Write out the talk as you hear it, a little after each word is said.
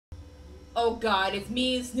Oh god, it's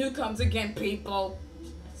me and Snookums again, people.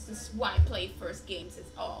 This is why play first games is.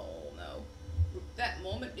 Oh no. That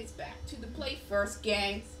moment is back to the play first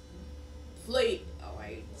games. Play. Oh,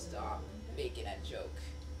 I stop making that joke.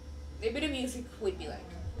 Maybe the music would be like.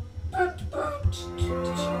 That's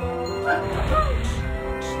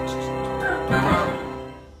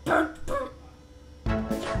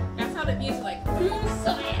how the music like.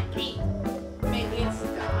 So happy. Maybe it's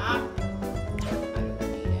stop.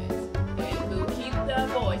 And we'll keep the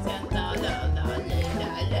voice and da da da da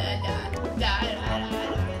da da da da.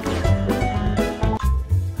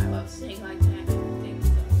 I love singing like that.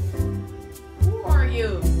 Who are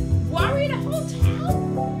you? Why are you in a hotel?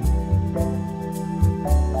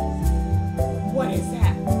 What is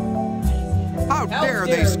that? How dare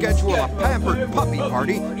they schedule a pampered puppy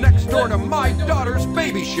party next door to my daughter's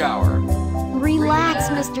baby shower? Relax,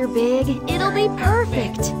 Mr. Big. It'll be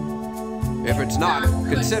perfect. If it's not,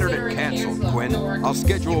 consider it canceled, Quinn. I'll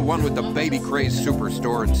schedule one with the Baby Craze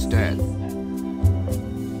Superstore instead.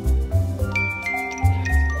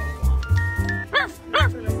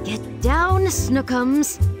 Get down,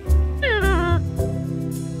 Snookums.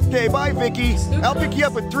 Okay, bye, Vicky. I'll pick you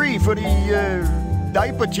up at 3 for the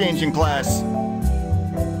diaper changing class.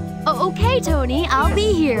 Okay, Tony. I'll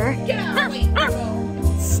be here. Get out, wait, go.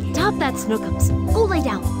 Stop that, Snookums. Go lay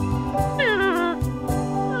down.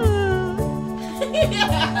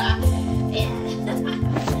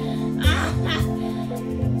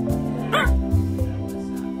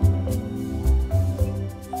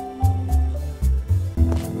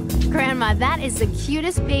 Grandma, that is the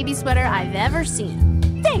cutest baby sweater I've ever seen.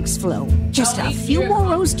 Thanks, Flo. Just a few more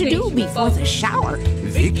rows to do before the shower.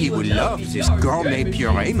 Vicky would love this gourmet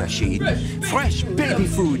puree machine. Fresh baby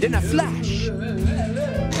food in a flash.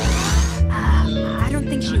 I don't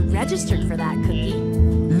think she registered for that, Cookie.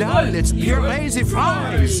 Now let's puree the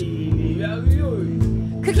fries.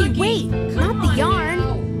 Cookie, wait! Not the yarn!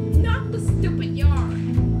 No, not the stupid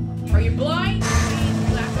yarn. Are you blind?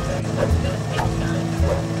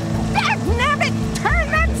 Dagnabbit!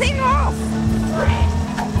 Turn that thing off!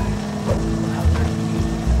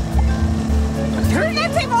 Turn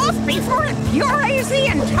that thing off before it purees the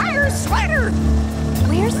entire sweater!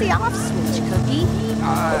 Where's the off switch, Cookie?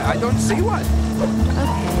 I don't see one.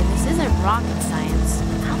 Okay, this isn't rocket science.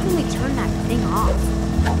 How can we turn that thing off?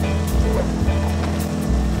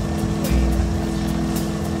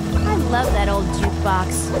 I love that old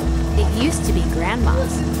jukebox. It used to be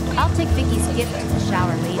Grandma's. I'll take Vicky's gift to the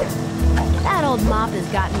shower later. That old mop has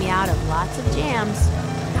gotten me out of lots of jams.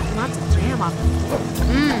 Got lots of jam off the floor.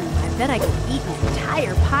 I bet I could eat an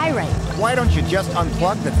entire pie right now. Why don't you just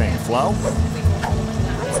unplug the thing, Flo?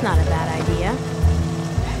 That's not a bad idea.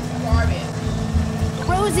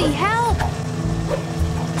 Rosie, help!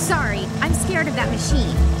 Sorry, I'm scared of that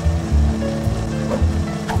machine.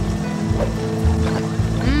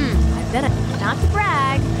 I bet not to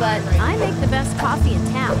brag, but I make the best coffee in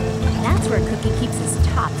town. That's where Cookie keeps his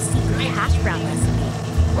top secret hash brown recipe.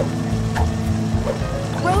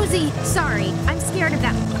 Rosie, sorry, I'm scared of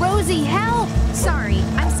that. Rosie, help! Sorry,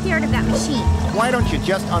 I'm scared of that machine. Why don't you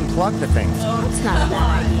just unplug the thing? That's not a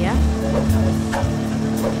bad idea.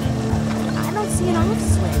 I don't see an off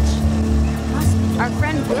switch. Our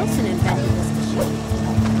friend Wilson invented this machine.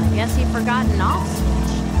 I guess he forgot an off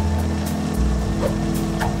switch.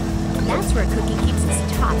 That's where Cookie keeps his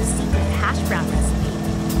top secret hash brown recipe.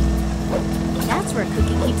 That's where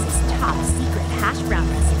Cookie keeps his top secret hash brown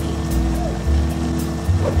recipe.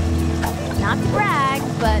 Not to brag,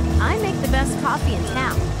 but I make the best coffee in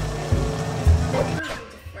town.